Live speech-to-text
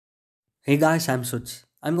Hey guys, I'm Suts.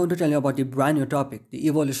 I'm going to tell you about the brand new topic, the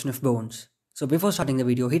evolution of bones. So before starting the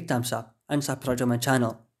video, hit thumbs up and subscribe to my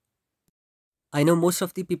channel. I know most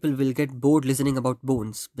of the people will get bored listening about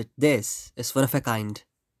bones, but this is one of a kind.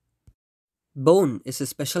 Bone is a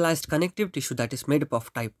specialized connective tissue that is made up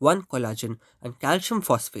of type 1 collagen and calcium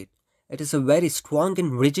phosphate. It is a very strong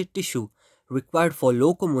and rigid tissue required for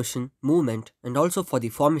locomotion, movement, and also for the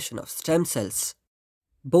formation of stem cells.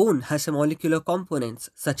 Bone has a molecular components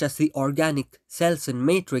such as the organic cells and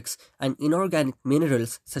matrix and inorganic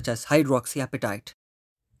minerals such as hydroxyapatite.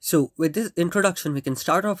 So with this introduction we can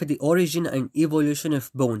start off with the origin and evolution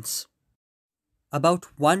of bones. About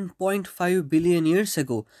 1.5 billion years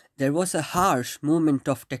ago, there was a harsh movement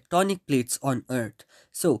of tectonic plates on Earth.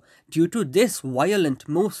 So, due to this violent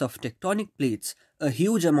moves of tectonic plates, a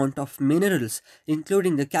huge amount of minerals,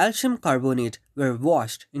 including the calcium carbonate, were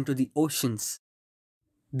washed into the oceans.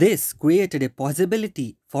 This created a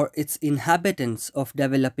possibility for its inhabitants of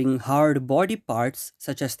developing hard body parts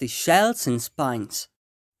such as the shells and spines.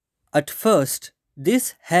 At first,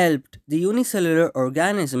 this helped the unicellular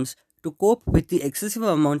organisms to cope with the excessive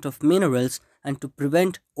amount of minerals and to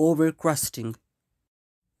prevent overcrusting.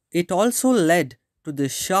 It also led to the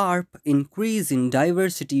sharp increase in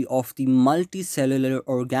diversity of the multicellular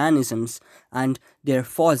organisms and their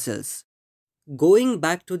fossils. Going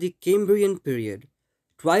back to the Cambrian period,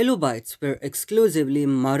 trilobites were exclusively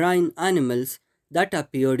marine animals that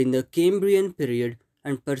appeared in the Cambrian period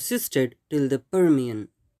and persisted till the Permian.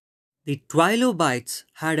 The trilobites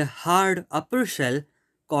had a hard upper shell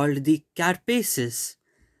called the carapaces.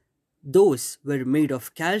 Those were made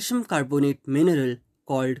of calcium carbonate mineral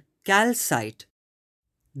called calcite.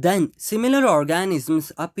 Then similar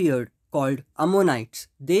organisms appeared called ammonites.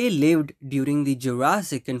 They lived during the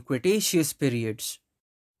Jurassic and Cretaceous periods.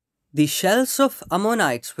 The shells of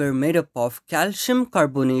ammonites were made up of calcium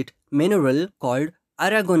carbonate mineral called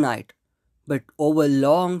aragonite, but over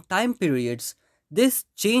long time periods, this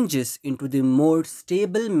changes into the more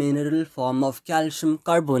stable mineral form of calcium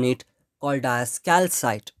carbonate called as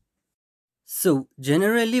calcite. So,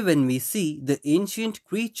 generally, when we see the ancient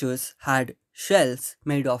creatures had shells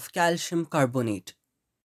made of calcium carbonate.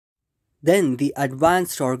 Then the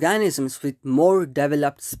advanced organisms with more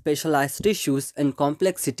developed specialized tissues and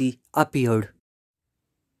complexity appeared.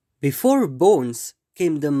 Before bones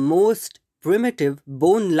came the most primitive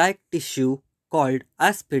bone-like tissue called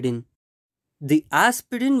aspidin. The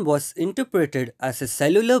aspidin was interpreted as a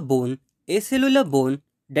cellular bone, acellular bone,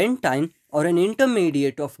 dentine, or an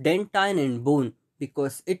intermediate of dentine and bone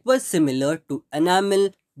because it was similar to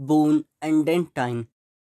enamel, bone, and dentine.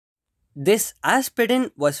 This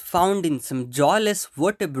aspidin was found in some jawless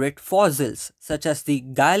vertebrate fossils such as the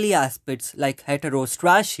gallioaspids like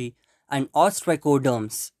Heterostraci and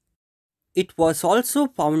ostracoderms. It was also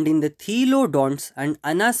found in the thelodonts and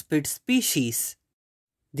anaspid species.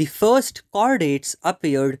 The first chordates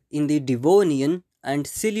appeared in the Devonian and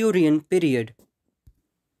Silurian period,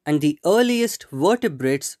 and the earliest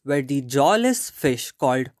vertebrates were the jawless fish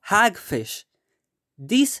called hagfish.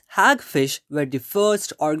 These hagfish were the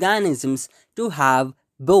first organisms to have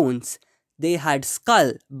bones. They had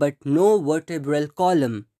skull but no vertebral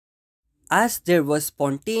column. As there was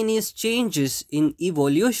spontaneous changes in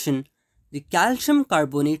evolution, the calcium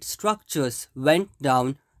carbonate structures went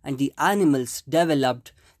down and the animals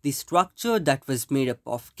developed the structure that was made up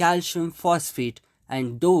of calcium phosphate,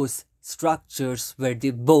 and those structures were the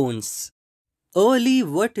bones. Early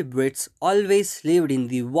vertebrates always lived in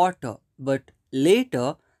the water, but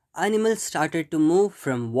later animals started to move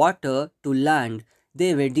from water to land.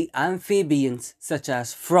 They were the amphibians such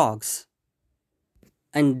as frogs.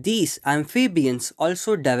 And these amphibians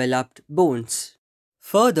also developed bones.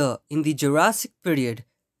 Further, in the Jurassic period,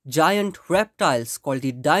 giant reptiles called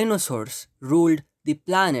the dinosaurs ruled the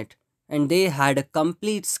planet, and they had a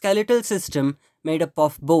complete skeletal system made up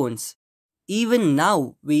of bones. Even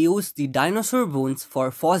now, we use the dinosaur bones for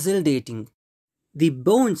fossil dating. The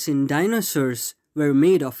bones in dinosaurs were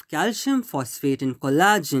made of calcium phosphate and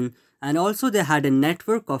collagen, and also they had a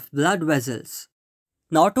network of blood vessels.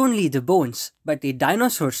 Not only the bones, but the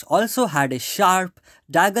dinosaurs also had a sharp,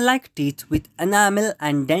 dagger-like teeth with enamel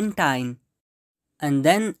and dentine. And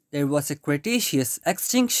then there was a Cretaceous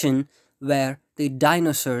extinction where the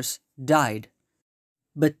dinosaurs died.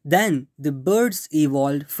 But then the birds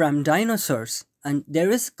evolved from dinosaurs, and there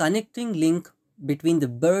is connecting link between the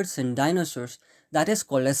birds and dinosaurs that is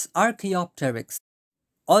called as Archaeopteryx.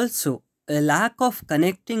 Also, a lack of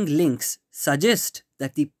connecting links suggests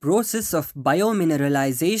that the process of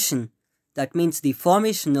biomineralization, that means the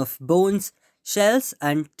formation of bones, shells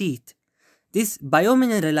and teeth, this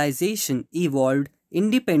biomineralization evolved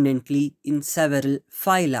independently in several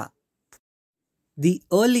phyla. The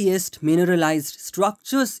earliest mineralized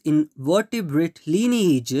structures in vertebrate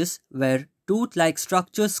lineages were tooth-like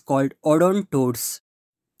structures called odontodes.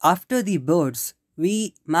 After the birds,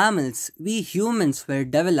 we humans were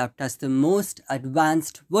developed as the most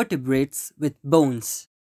advanced vertebrates with bones.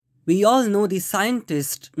 We all know the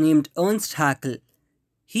scientist named Ernst Haeckel.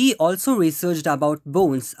 He also researched about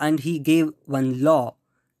bones and he gave one law,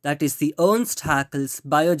 that is the Ernst Haeckel's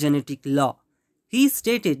biogenetic law. He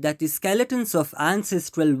stated that the skeletons of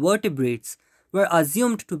ancestral vertebrates were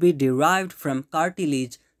assumed to be derived from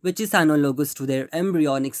cartilage which is analogous to their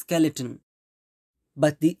embryonic skeleton.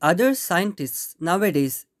 But the other scientists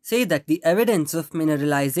nowadays say that the evidence of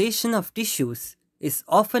mineralization of tissues is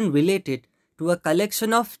often related to a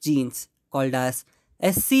collection of genes called as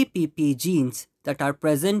SCPP genes that are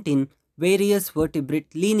present in various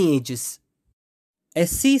vertebrate lineages.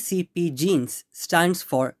 SCCP genes stands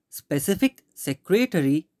for specific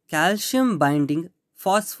secretory calcium binding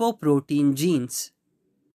phosphoprotein genes.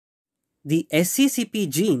 The SCCP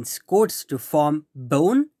genes codes to form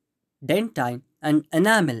bone, dentine, and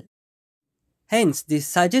enamel. Hence, this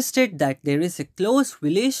suggested that there is a close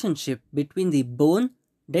relationship between the bone,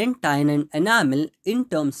 dentine, and enamel in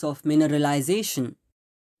terms of mineralization.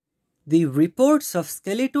 The reports of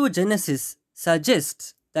skeletogenesis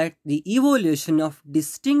suggests that the evolution of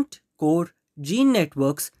distinct core gene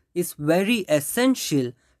networks is very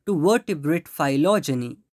essential to vertebrate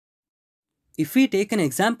phylogeny. If we take an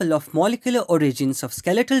example of molecular origins of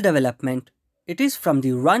skeletal development, it is from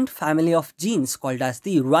the Run family of genes called as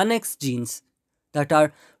the RunX genes, that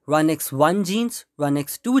are RunX1 genes,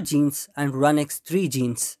 RunX2 genes, and RunX3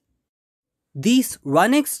 genes. These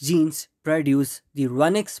RunX genes produce the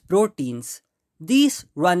RunX proteins. These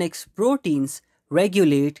RunX proteins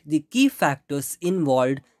regulate the key factors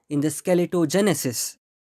involved in the skeletogenesis.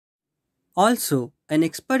 Also, an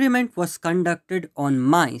experiment was conducted on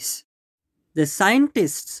mice. The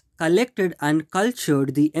scientists collected and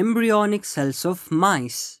cultured the embryonic cells of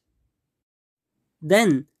mice.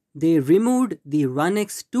 Then they removed the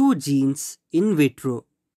RunX2 genes in vitro.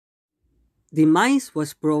 The mice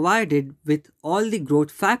was provided with all the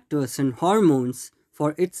growth factors and hormones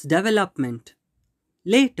for its development.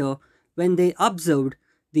 Later, when they observed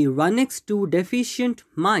the RunX2 deficient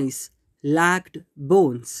mice lacked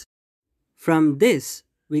bones. From this,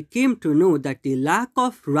 we came to know that the lack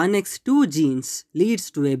of RunX2 genes leads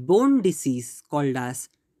to a bone disease called as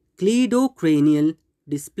cleidocranial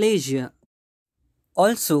dysplasia.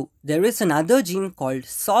 Also, there is another gene called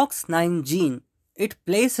SOX9 gene. It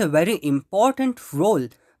plays a very important role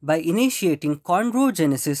by initiating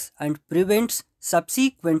chondrogenesis and prevents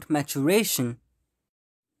subsequent maturation.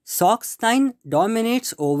 SOX9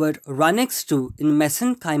 dominates over RunX2 in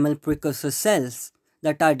mesenchymal precursor cells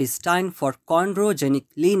that are destined for chondrogenic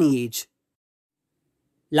lineage.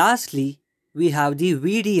 Lastly, we have the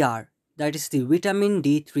VDR, that is the vitamin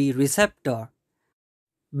D3 receptor.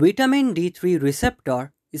 Vitamin D3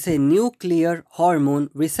 receptor is a nuclear hormone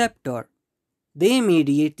receptor. They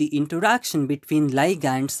mediate the interaction between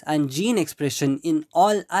ligands and gene expression in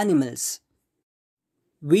all animals.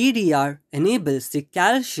 VDR enables the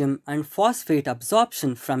calcium and phosphate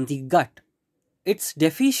absorption from the gut. Its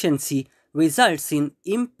deficiency results in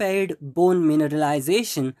impaired bone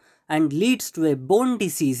mineralization and leads to a bone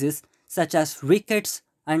diseases such as rickets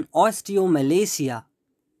and osteomalacia.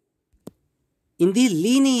 In the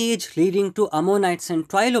lineage leading to ammonites and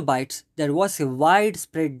trilobites, there was a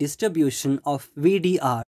widespread distribution of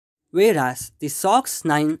VDR, whereas the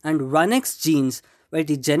SOX9 and RunX genes were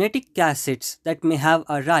the genetic cassettes that may have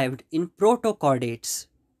arrived in protochordates.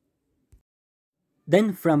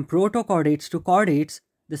 Then from protochordates to chordates,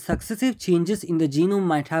 the successive changes in the genome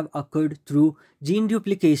might have occurred through gene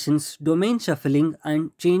duplications, domain shuffling,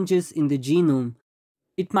 and changes in the genome.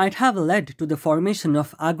 It might have led to the formation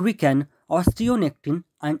of agrican, osteonectin,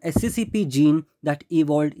 and SCCP gene that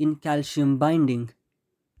evolved in calcium binding.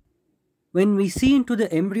 When we see into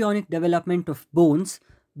the embryonic development of bones,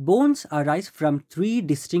 bones arise from three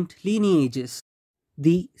distinct lineages.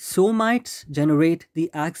 The somites generate the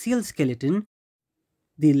axial skeleton,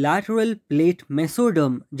 the lateral plate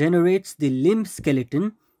mesoderm generates the limb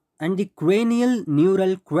skeleton, and the cranial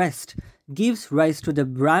neural crest gives rise to the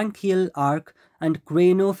branchial arc and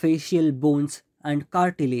craniofacial bones and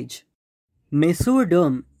cartilage.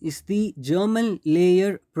 Mesoderm is the germal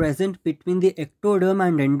layer present between the ectoderm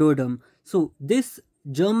and endoderm. So this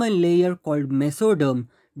germal layer called mesoderm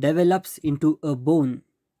develops into a bone.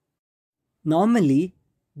 Normally,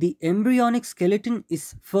 the embryonic skeleton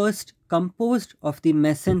is first composed of the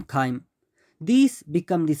mesenchyme. These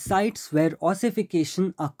become the sites where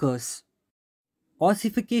ossification occurs.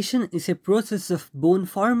 Ossification is a process of bone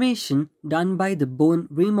formation done by the bone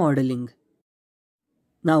remodeling.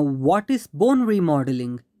 Now, what is bone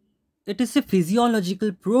remodeling? It is a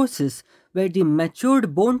physiological process where the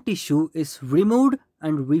matured bone tissue is removed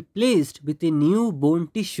and replaced with a new bone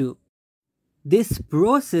tissue. This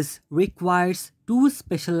process requires two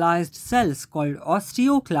specialized cells called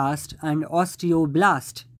osteoclast and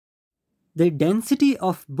osteoblast. The density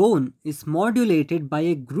of bone is modulated by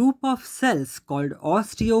a group of cells called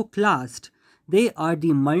osteoclast. They are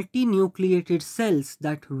the multinucleated cells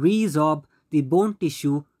that resorb the bone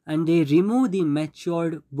tissue and they remove the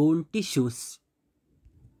matured bone tissues.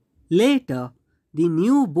 Later, the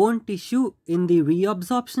new bone tissue in the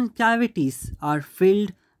reabsorption cavities are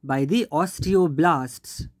filled by the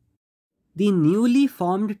osteoblasts. The newly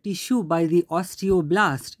formed tissue by the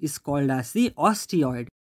osteoblast is called as the osteoid.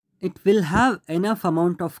 It will have enough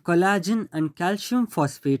amount of collagen and calcium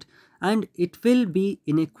phosphate and it will be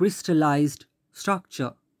in a crystallized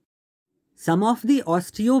structure. Some of the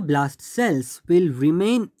osteoblast cells will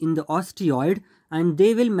remain in the osteoid and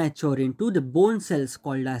they will mature into the bone cells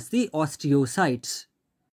called as the osteocytes.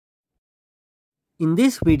 In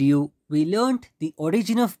this video, we learnt the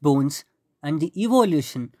origin of bones and the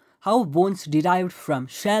evolution, how bones derived from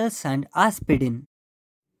shells and aspidin.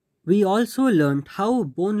 We also learnt how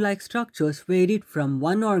bone-like structures varied from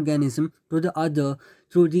one organism to the other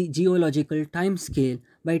through the geological timescale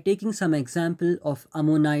by taking some example of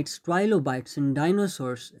ammonites, trilobites in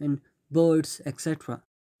dinosaurs, in birds, etc.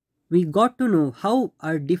 We got to know how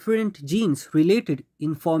are different genes related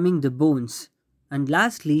in forming the bones. And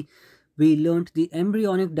lastly, we learnt the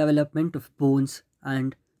embryonic development of bones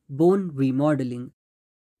and bone remodeling.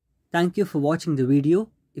 Thank you for watching the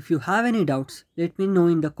video. If you have any doubts, let me know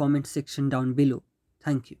in the comment section down below.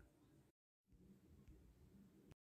 Thank you.